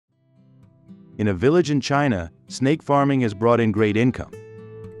In a village in China, snake farming has brought in great income.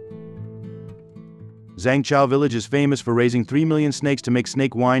 Zhangqiao village is famous for raising 3 million snakes to make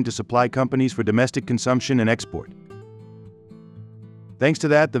snake wine to supply companies for domestic consumption and export. Thanks to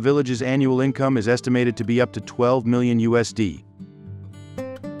that, the village's annual income is estimated to be up to 12 million USD.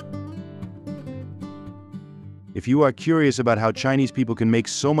 If you are curious about how Chinese people can make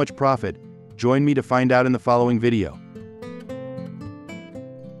so much profit, join me to find out in the following video.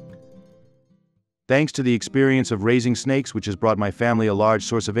 Thanks to the experience of raising snakes, which has brought my family a large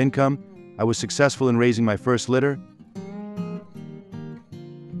source of income, I was successful in raising my first litter.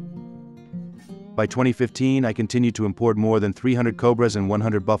 By 2015, I continued to import more than 300 cobras and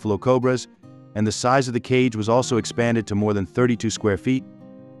 100 buffalo cobras, and the size of the cage was also expanded to more than 32 square feet.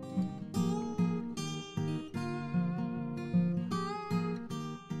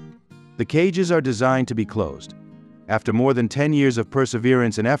 The cages are designed to be closed. After more than 10 years of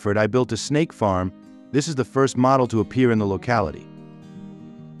perseverance and effort, I built a snake farm. This is the first model to appear in the locality.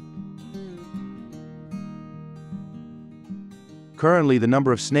 Currently, the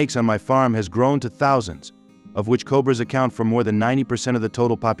number of snakes on my farm has grown to thousands, of which cobras account for more than 90% of the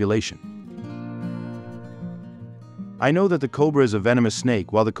total population. I know that the cobra is a venomous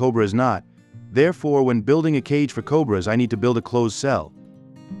snake, while the cobra is not. Therefore, when building a cage for cobras, I need to build a closed cell.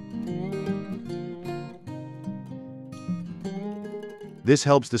 This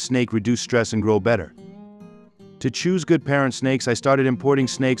helps the snake reduce stress and grow better. To choose good parent snakes, I started importing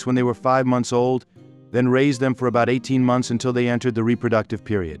snakes when they were 5 months old, then raised them for about 18 months until they entered the reproductive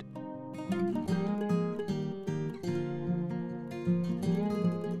period.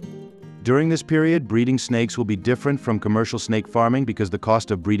 During this period, breeding snakes will be different from commercial snake farming because the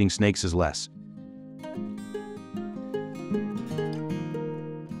cost of breeding snakes is less.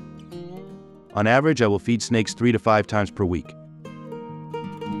 On average, I will feed snakes 3 to 5 times per week.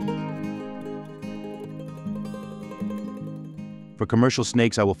 For commercial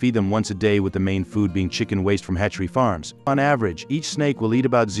snakes, I will feed them once a day, with the main food being chicken waste from hatchery farms. On average, each snake will eat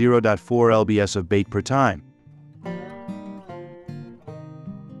about 0.4 lbs of bait per time.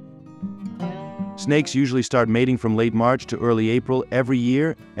 Snakes usually start mating from late March to early April every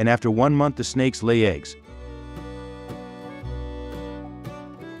year, and after 1 month the snakes lay eggs.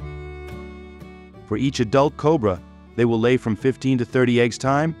 For each adult cobra, they will lay from 15 to 30 eggs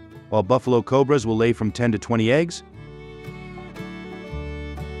time, while buffalo cobras will lay from 10 to 20 eggs.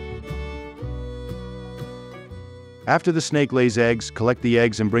 After the snake lays eggs, collect the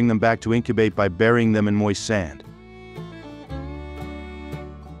eggs and bring them back to incubate by burying them in moist sand.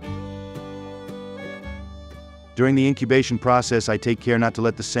 During the incubation process, I take care not to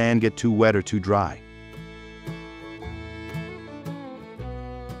let the sand get too wet or too dry.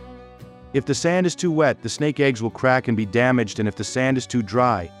 If the sand is too wet, the snake eggs will crack and be damaged, and if the sand is too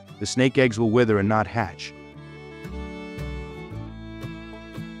dry, the snake eggs will wither and not hatch.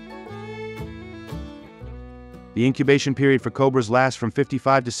 The incubation period for cobras lasts from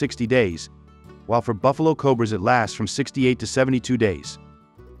 55 to 60 days, while for buffalo cobras it lasts from 68 to 72 days.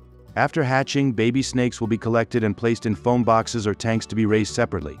 After hatching, baby snakes will be collected and placed in foam boxes or tanks to be raised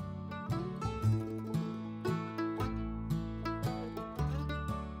separately.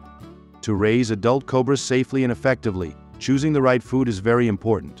 To raise adult cobras safely and effectively, choosing the right food is very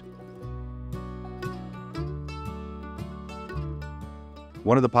important.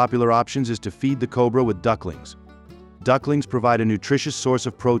 One of the popular options is to feed the cobra with ducklings. Ducklings provide a nutritious source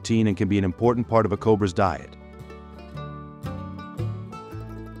of protein and can be an important part of a cobra's diet.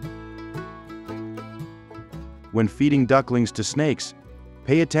 When feeding ducklings to snakes,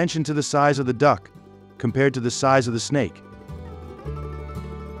 pay attention to the size of the duck compared to the size of the snake.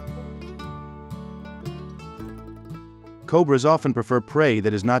 Cobras often prefer prey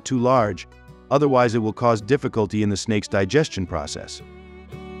that is not too large, otherwise it will cause difficulty in the snake's digestion process.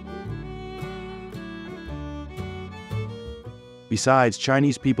 Besides,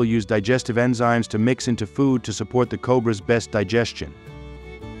 Chinese people use digestive enzymes to mix into food to support the cobra's best digestion.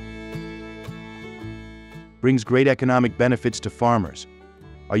 Brings great economic benefits to farmers.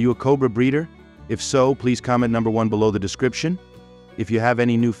 Are you a cobra breeder? If so, please comment number 1 below the description. If you have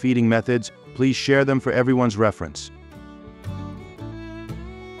any new feeding methods, please share them for everyone's reference.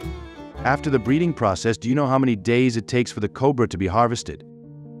 After the breeding process, do you know how many days it takes for the cobra to be harvested?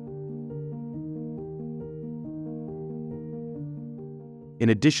 In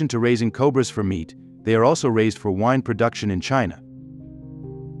addition to raising cobras for meat, they are also raised for wine production in China.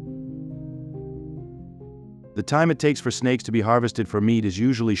 The time it takes for snakes to be harvested for meat is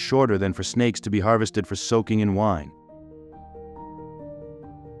usually shorter than for snakes to be harvested for soaking in wine.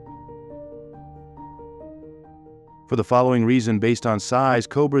 For the following reason, based on size,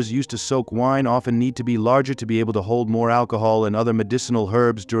 cobras used to soak wine often need to be larger to be able to hold more alcohol and other medicinal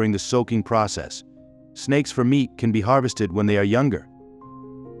herbs during the soaking process. Snakes for meat can be harvested when they are younger.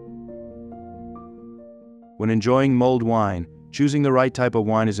 When enjoying mulled wine, choosing the right type of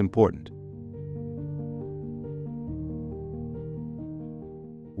wine is important.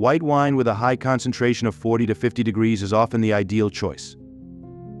 White wine with a high concentration of 40 to 50 degrees is often the ideal choice.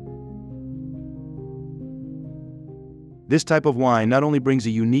 This type of wine not only brings a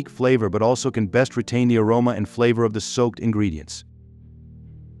unique flavor but also can best retain the aroma and flavor of the soaked ingredients.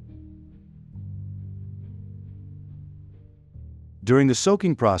 During the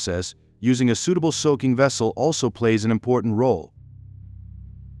soaking process, using a suitable soaking vessel also plays an important role.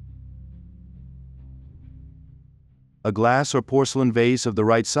 A glass or porcelain vase of the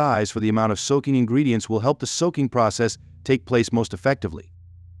right size for the amount of soaking ingredients will help the soaking process take place most effectively.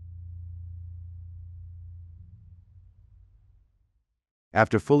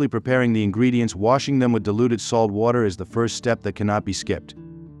 After fully preparing the ingredients, washing them with diluted salt water is the first step that cannot be skipped.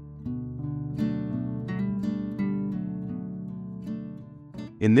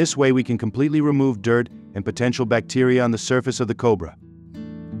 In this way, we can completely remove dirt and potential bacteria on the surface of the cobra.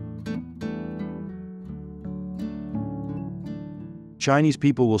 Chinese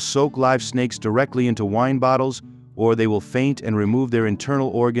people will soak live snakes directly into wine bottles, or they will faint and remove their internal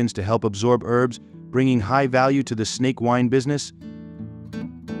organs to help absorb herbs, bringing high value to the snake wine business.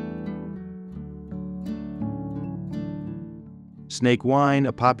 Snake wine,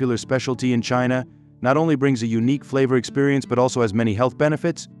 a popular specialty in China, not only brings a unique flavor experience but also has many health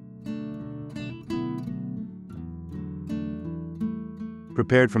benefits.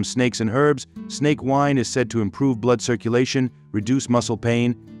 Prepared from snakes and herbs, snake wine is said to improve blood circulation, reduce muscle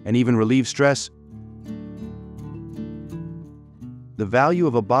pain, and even relieve stress. The value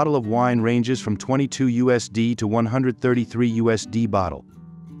of a bottle of wine ranges from $22 to $133 bottle.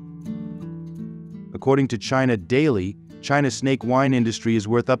 According to China Daily, China's snake wine industry is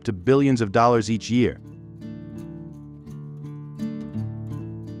worth up to billions of dollars each year.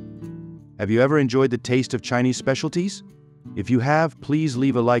 Have you ever enjoyed the taste of Chinese specialties? If you have, please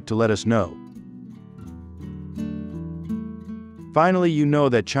leave a like to let us know. Finally, you know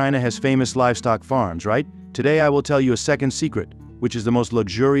that China has famous livestock farms, right? Today I will tell you a second secret, which is the most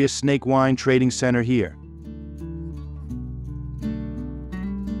luxurious snake wine trading center here.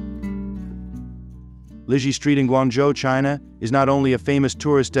 Liji Street in Guangzhou, China, is not only a famous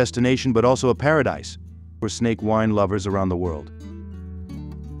tourist destination but also a paradise for snake wine lovers around the world.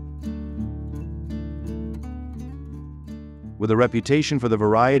 With a reputation for the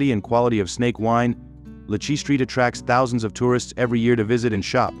variety and quality of snake wine, Liji Street attracts thousands of tourists every year to visit and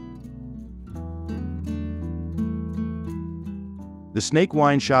shop. The snake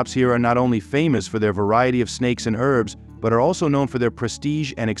wine shops here are not only famous for their variety of snakes and herbs, but are also known for their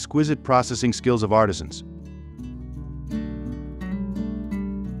prestige and exquisite processing skills of artisans.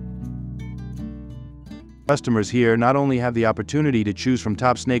 Customers here not only have the opportunity to choose from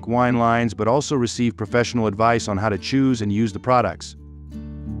top snake wine lines, but also receive professional advice on how to choose and use the products.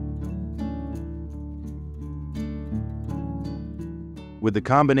 With the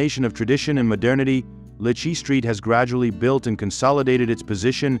combination of tradition and modernity, Liji Street has gradually built and consolidated its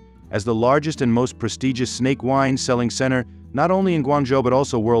position as the largest and most prestigious snake wine selling center, not only in Guangzhou but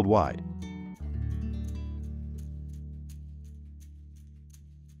also worldwide.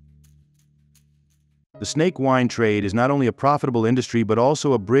 The snake wine trade is not only a profitable industry but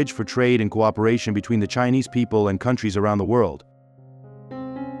also a bridge for trade and cooperation between the Chinese people and countries around the world.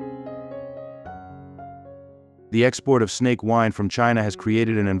 The export of snake wine from China has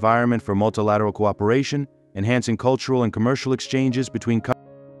created an environment for multilateral cooperation, enhancing cultural and commercial exchanges between countries.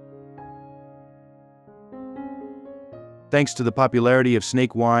 Thanks to the popularity of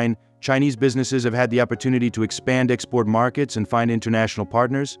snake wine, Chinese businesses have had the opportunity to expand export markets and find international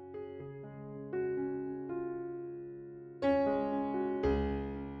partners.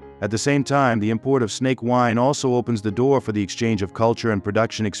 At the same time, the import of snake wine also opens the door for the exchange of culture and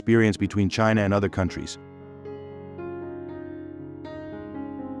production experience between China and other countries.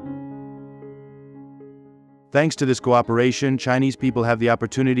 Thanks to this cooperation, Chinese people have the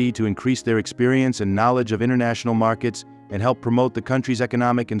opportunity to increase their experience and knowledge of international markets and help promote the country's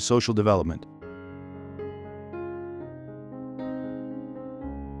economic and social development.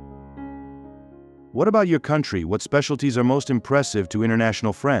 What about your country? What specialties are most impressive to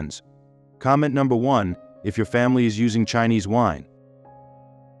international friends? Comment number 1 if your family is using Chinese wine.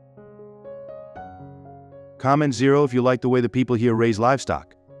 Comment 0 if you like the way the people here raise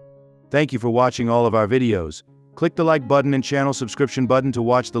livestock. Thank you for watching all of our videos. Click the like button and channel subscription button to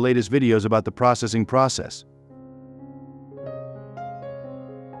watch the latest videos about the processing process.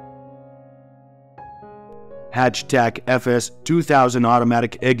 Hatchtech FS2000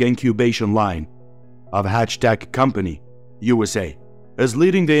 automatic egg incubation line of Hatchtech Company, USA, is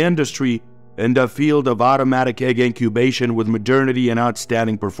leading the industry in the field of automatic egg incubation with modernity and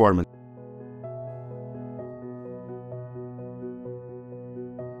outstanding performance.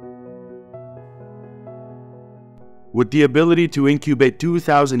 With the ability to incubate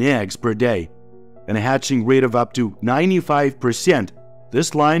 2,000 eggs per day and a hatching rate of up to 95%,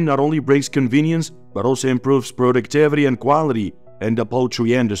 this line not only brings convenience but also improves productivity and quality in the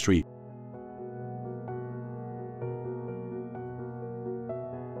poultry industry.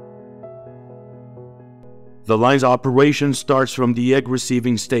 The line's operation starts from the egg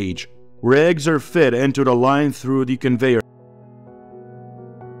receiving stage, where eggs are fed into the line through the conveyor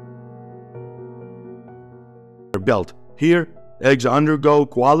belt. Here, eggs undergo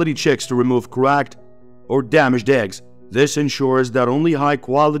quality checks to remove cracked or damaged eggs. This ensures that only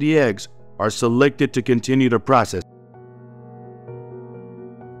high-quality eggs are selected to continue the process.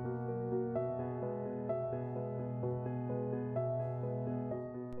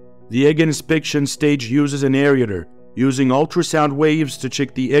 The egg inspection stage uses an aerator, using ultrasound waves to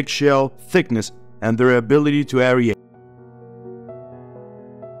check the eggshell thickness and their ability to aerate.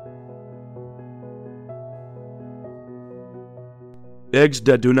 Eggs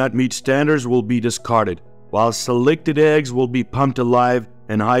that do not meet standards will be discarded, while selected eggs will be pumped alive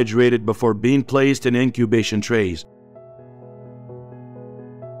and hydrated before being placed in incubation trays.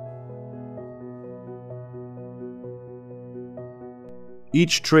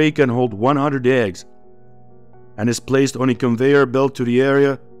 Each tray can hold 100 eggs and is placed on a conveyor belt to the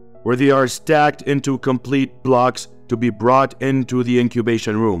area where they are stacked into complete blocks to be brought into the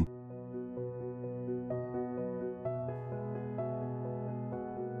incubation room.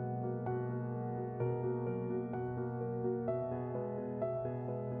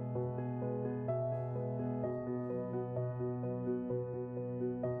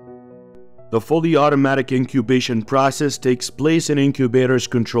 The fully automatic incubation process takes place in incubators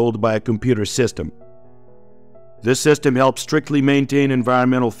controlled by a computer system. This system helps strictly maintain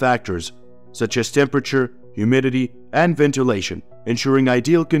environmental factors such as temperature, humidity, and ventilation, ensuring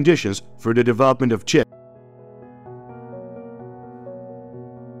ideal conditions for the development of chicks.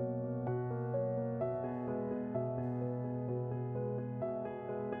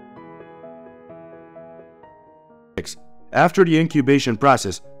 After the incubation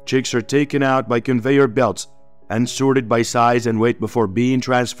process, chicks are taken out by conveyor belts and sorted by size and weight before being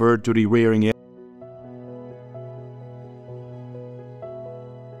transferred to the rearing area.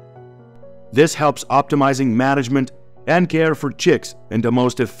 This helps optimizing management and care for chicks in the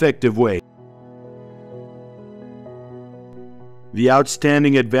most effective way. The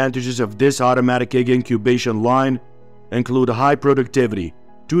outstanding advantages of this automatic egg incubation line include high productivity,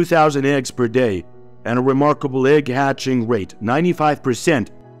 2,000 eggs per day, and a remarkable egg hatching rate, 95%.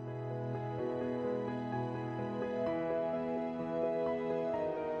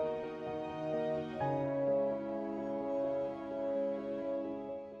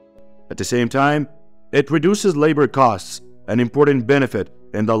 At the same time, it reduces labor costs, an important benefit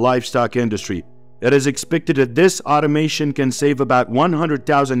in the livestock industry. It is expected that this automation can save about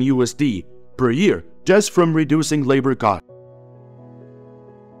 100,000 USD per year just from reducing labor costs.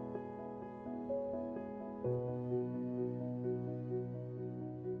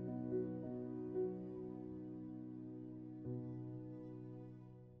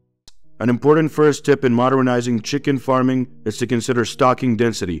 An important first step in modernizing chicken farming is to consider stocking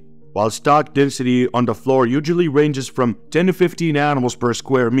density. While stock density on the floor usually ranges from 10 to 15 animals per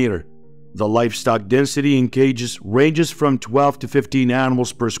square meter, the livestock density in cages ranges from 12 to 15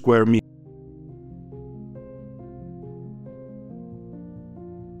 animals per square meter.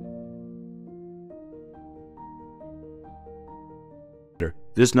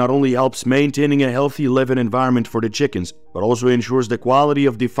 This not only helps maintaining a healthy living environment for the chickens, but also ensures the quality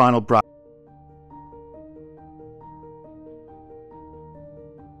of the final product.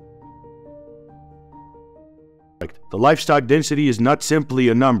 The livestock density is not simply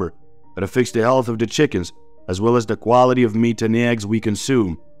a number, but affects the health of the chickens, as well as the quality of meat and eggs we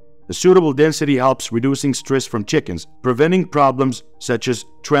consume. The suitable density helps reducing stress from chickens, preventing problems such as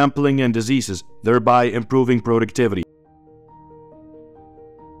trampling and diseases, thereby improving productivity.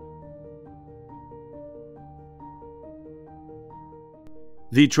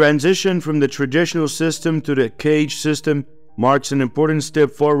 The transition from the traditional system to the cage system marks an important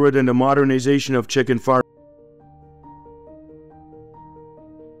step forward in the modernization of chicken farming.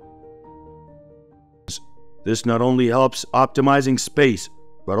 This not only helps optimizing space,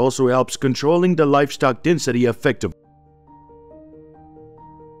 but also helps controlling the livestock density effectively.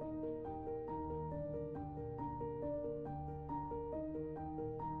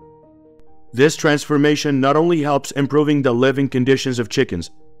 This transformation not only helps improving the living conditions of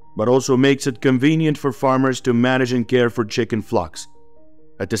chickens, but also makes it convenient for farmers to manage and care for chicken flocks.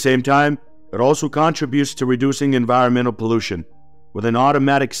 At the same time, it also contributes to reducing environmental pollution, with an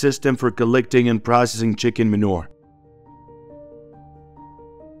automatic system for collecting and processing chicken manure.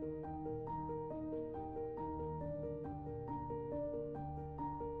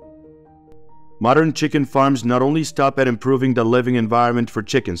 Modern chicken farms not only stop at improving the living environment for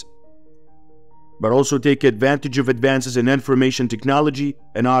chickens, but also take advantage of advances in information technology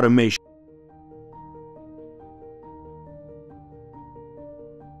and automation.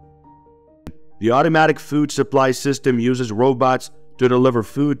 The automatic food supply system uses robots to deliver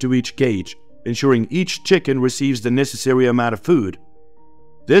food to each cage, ensuring each chicken receives the necessary amount of food.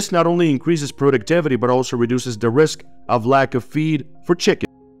 This not only increases productivity but also reduces the risk of lack of feed for chickens.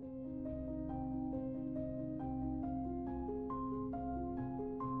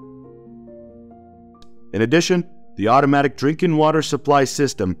 In addition, the automatic drinking water supply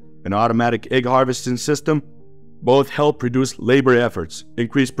system and automatic egg harvesting system both help reduce labor efforts,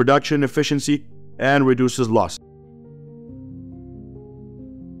 increase production efficiency, and reduces loss.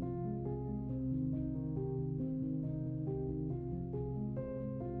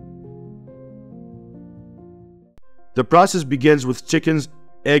 The process begins with chickens'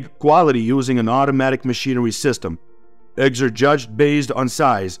 egg quality using an automatic machinery system. Eggs are judged based on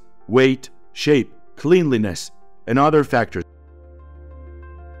size, weight, shape, cleanliness, and other factors.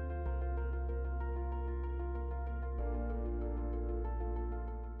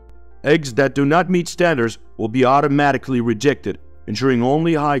 Eggs that do not meet standards will be automatically rejected, ensuring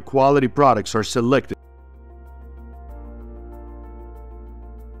only high-quality products are selected.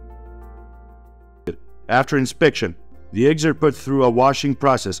 After inspection, the eggs are put through a washing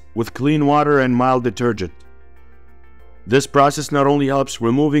process with clean water and mild detergent. This process not only helps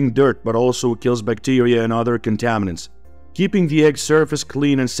removing dirt but also kills bacteria and other contaminants, keeping the egg surface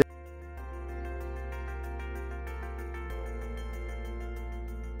clean and safe.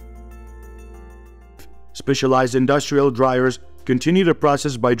 Specialized industrial dryers continue the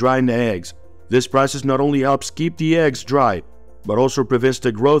process by drying the eggs. This process not only helps keep the eggs dry, but also prevents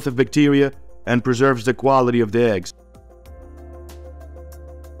the growth of bacteria and preserves the quality of the eggs.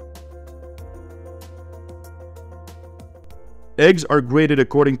 Eggs are graded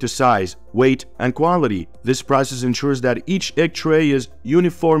according to size, weight, and quality. This process ensures that each egg tray is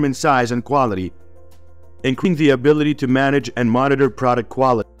uniform in size and quality, increasing the ability to manage and monitor product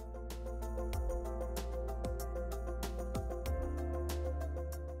quality.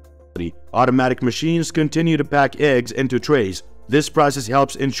 Automatic machines continue to pack eggs into trays. This process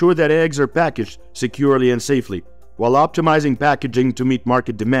helps ensure that eggs are packaged securely and safely, while optimizing packaging to meet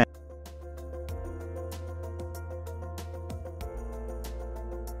market demand.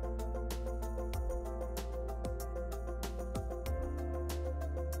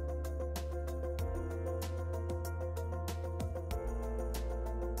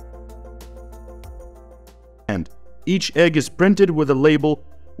 Each egg is printed with a label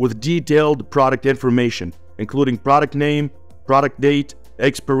with detailed product information, including product name, product date,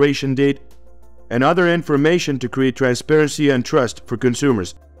 expiration date, and other information to create transparency and trust for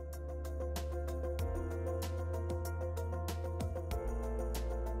consumers.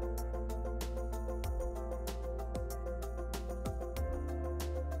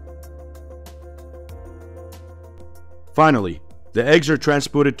 Finally, the eggs are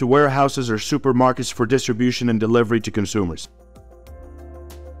transported to warehouses or supermarkets for distribution and delivery to consumers.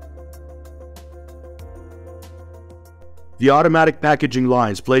 The automatic packaging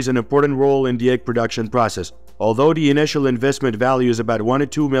lines plays an important role in the egg production process. Although the initial investment value is about $1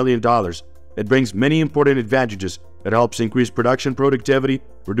 to $2 million, it brings many important advantages. It helps increase production productivity,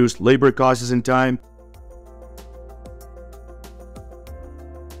 reduce labor costs and time,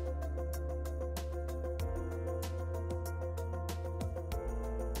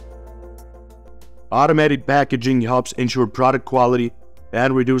 automated packaging helps ensure product quality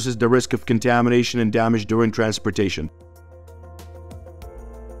and reduces the risk of contamination and damage during transportation.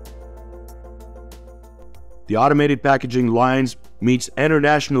 The automated packaging lines meets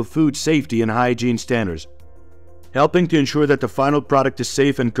international food safety and hygiene standards, helping to ensure that the final product is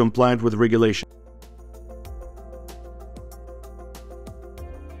safe and compliant with regulation.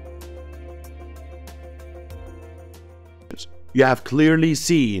 You have clearly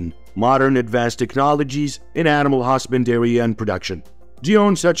seen modern advanced technologies in animal husbandry and production. Do you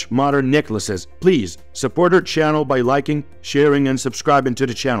own such modern necklaces? Please support our channel by liking, sharing, and subscribing to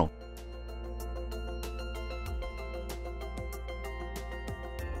the channel.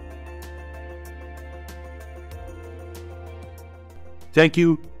 Thank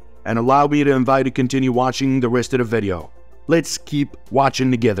you and allow me to invite you to continue watching the rest of the video. Let's keep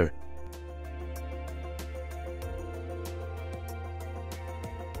watching together.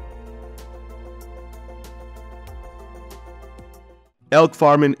 Elk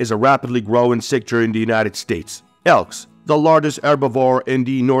farming is a rapidly growing sector in the United States. Elks, the largest herbivore in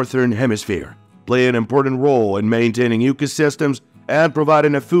the northern hemisphere, play an important role in maintaining ecosystems and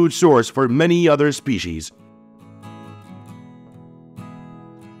providing a food source for many other species.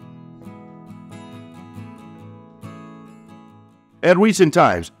 In recent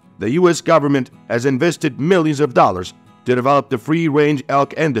times, the U.S. government has invested millions of dollars to develop the free-range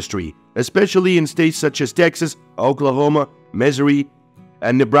elk industry, especially in states such as Texas, Oklahoma, Missouri,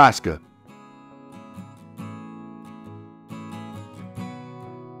 and Nebraska.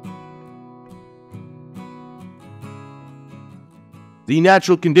 The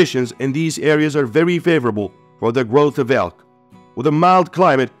natural conditions in these areas are very favorable for the growth of elk. With a mild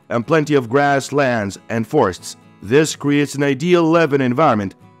climate and plenty of grasslands and forests, this creates an ideal living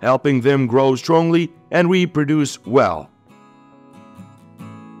environment, helping them grow strongly and reproduce well.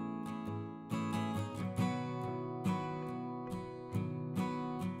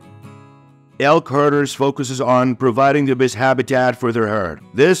 Elk herders focuses on providing the best habitat for their herd.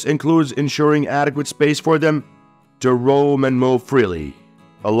 This includes ensuring adequate space for them to roam and move freely,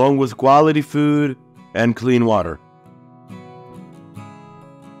 along with quality food and clean water.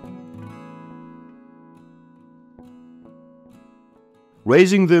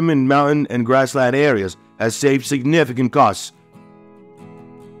 Raising them in mountain and grassland areas has saved significant costs.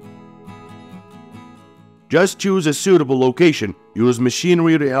 Just choose a suitable location. Use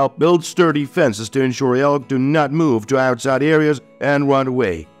machinery to help build sturdy fences to ensure elk do not move to outside areas and run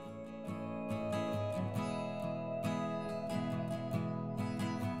away.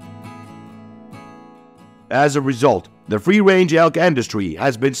 As a result, the free-range elk industry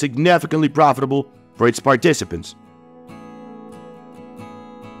has been significantly profitable for its participants.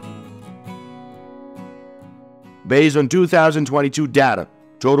 Based on 2022 data,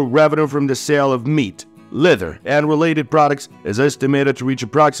 total revenue from the sale of meat, leather, and related products is estimated to reach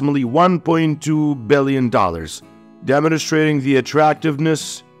approximately $1.2 billion, demonstrating the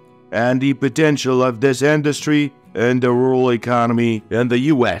attractiveness and the potential of this industry in the rural economy in the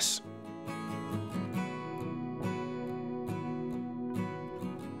U.S.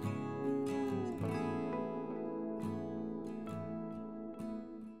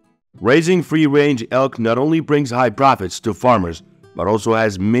 Raising free-range elk not only brings high profits to farmers, but also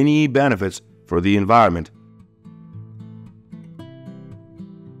has many benefits for the environment.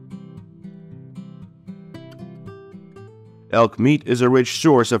 Elk meat is a rich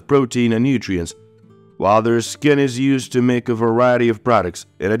source of protein and nutrients, while their skin is used to make a variety of products.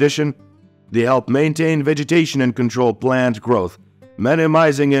 In addition, they help maintain vegetation and control plant growth,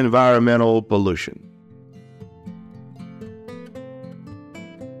 minimizing environmental pollution.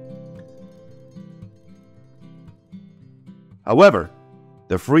 However,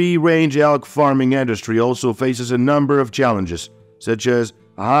 the free-range elk farming industry also faces a number of challenges, such as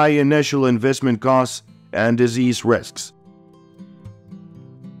high initial investment costs and disease risks.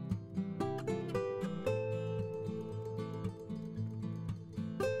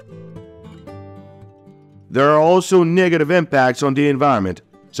 There are also negative impacts on the environment,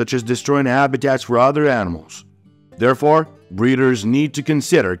 such as destroying habitats for other animals. Therefore, breeders need to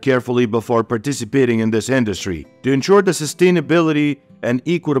consider carefully before participating in this industry to ensure the sustainability and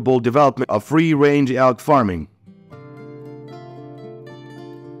equitable development of free-range elk farming.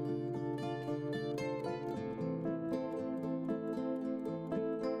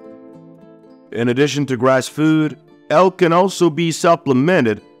 In addition to grass food, elk can also be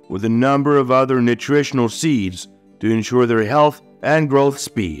supplemented with a number of other nutritional seeds to ensure their health and growth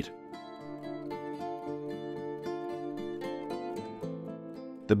speed.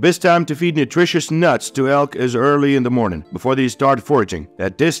 The best time to feed nutritious nuts to elk is early in the morning, before they start foraging.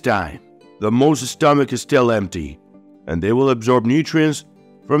 At this time, the moose stomach is still empty, and they will absorb nutrients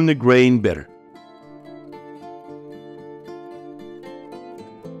from the grain better.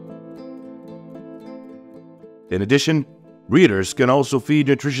 In addition, breeders can also feed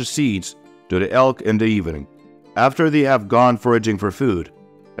nutritious seeds to the elk in the evening, after they have gone foraging for food.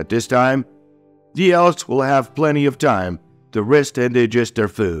 At this time, the elks will have plenty of time to rest and digest their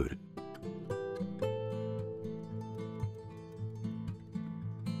food.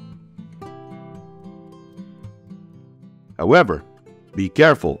 However, be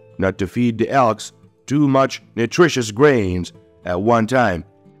careful not to feed the elks too much nutritious grains at one time,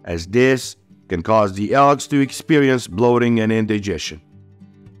 as this can cause the elks to experience bloating and indigestion.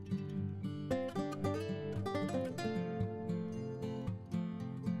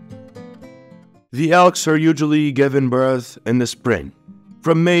 The elks are usually given birth in the spring,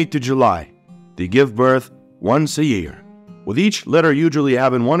 from May to July. They give birth once a year, with each litter usually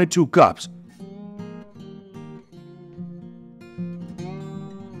having 1 to 2 cubs.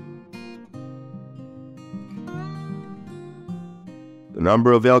 The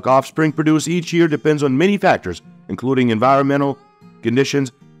number of elk offspring produced each year depends on many factors, including environmental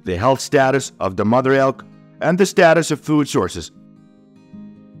conditions, the health status of the mother elk, and the status of food sources.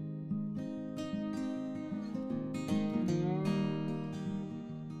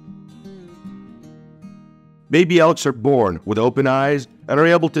 Baby elks are born with open eyes and are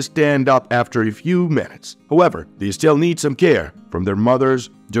able to stand up after a few minutes. However, they still need some care from their mothers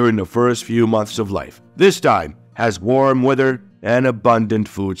during the first few months of life. This time has warm weather and abundant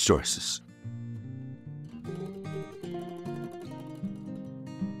food sources.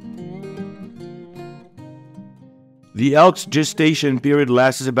 The elk's gestation period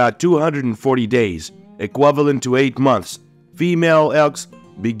lasts about 240 days, equivalent to 8 months. Female elks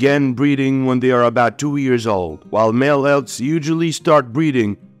begin breeding when they are about 2 years old, while male elks usually start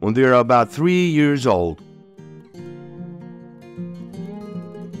breeding when they are about 3 years old.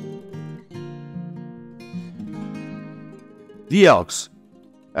 The elks,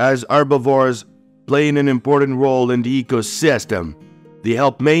 as herbivores, play an important role in the ecosystem. They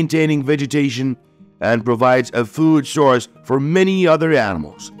help maintaining vegetation and provides a food source for many other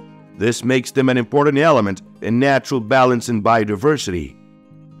animals. This makes them an important element in natural balance and biodiversity.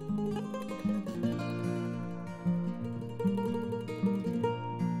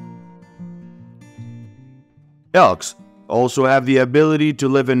 Elks also have the ability to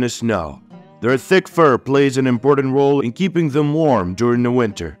live in the snow. Their thick fur plays an important role in keeping them warm during the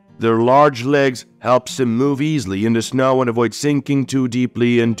winter. Their large legs helps them move easily in the snow and avoid sinking too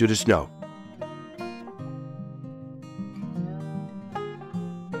deeply into the snow.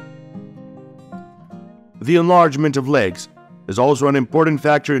 The enlargement of legs is also an important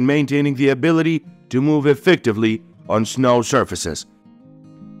factor in maintaining the ability to move effectively on snow surfaces.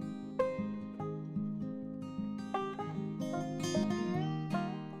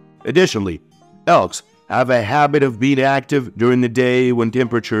 Additionally, elks have a habit of being active during the day when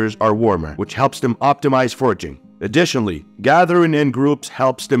temperatures are warmer, which helps them optimize foraging. Additionally, gathering in groups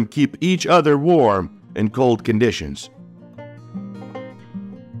helps them keep each other warm in cold conditions.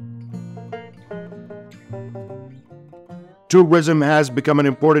 Tourism has become an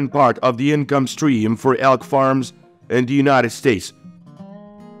important part of the income stream for elk farms in the United States.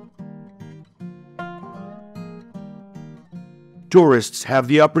 Tourists have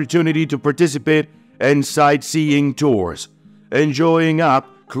the opportunity to participate in sightseeing tours, enjoying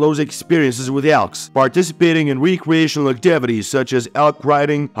up-close experiences with elks, participating in recreational activities such as elk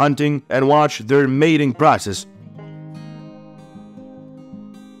riding, hunting, and watch their mating process.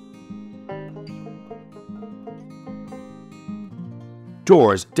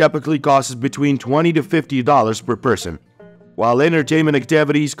 Tours typically cost between $20 to $50 per person, while entertainment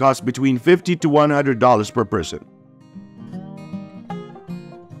activities cost between $50 to $100 per person.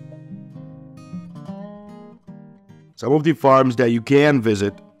 Some of the farms that you can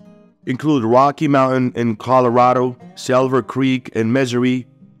visit include Rocky Mountain in Colorado, Silver Creek in Missouri,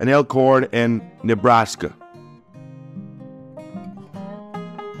 and Elkhorn in Nebraska.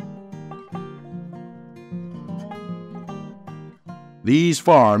 These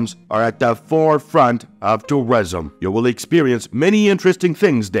farms are at the forefront of tourism. You will experience many interesting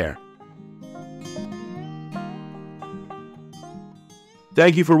things there.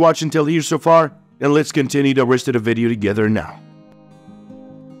 Thank you for watching till here so far, and let's continue the rest of the video together now.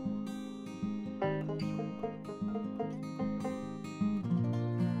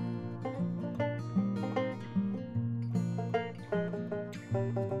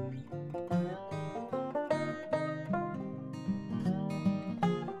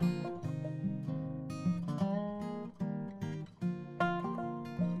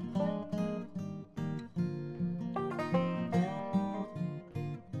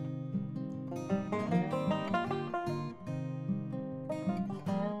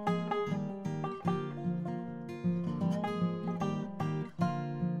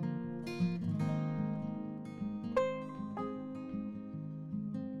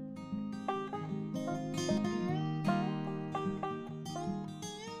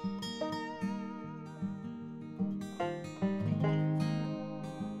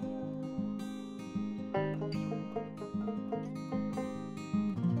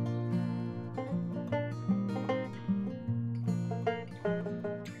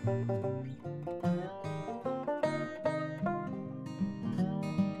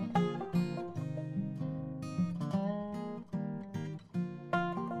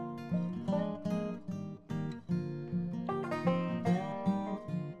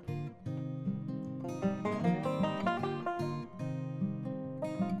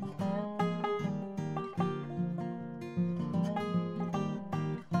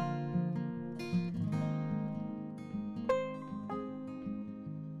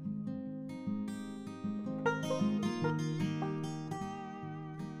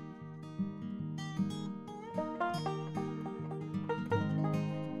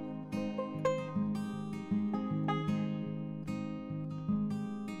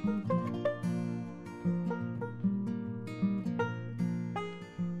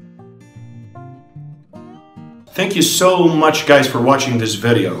 Thank you so much guys for watching this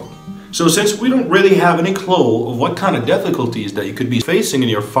video. So since we don't really have any clue of what kind of difficulties that you could be facing in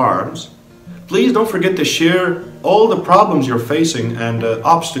your farms, please don't forget to share all the problems you're facing and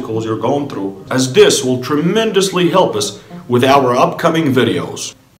obstacles you're going through, as this will tremendously help us with our upcoming videos.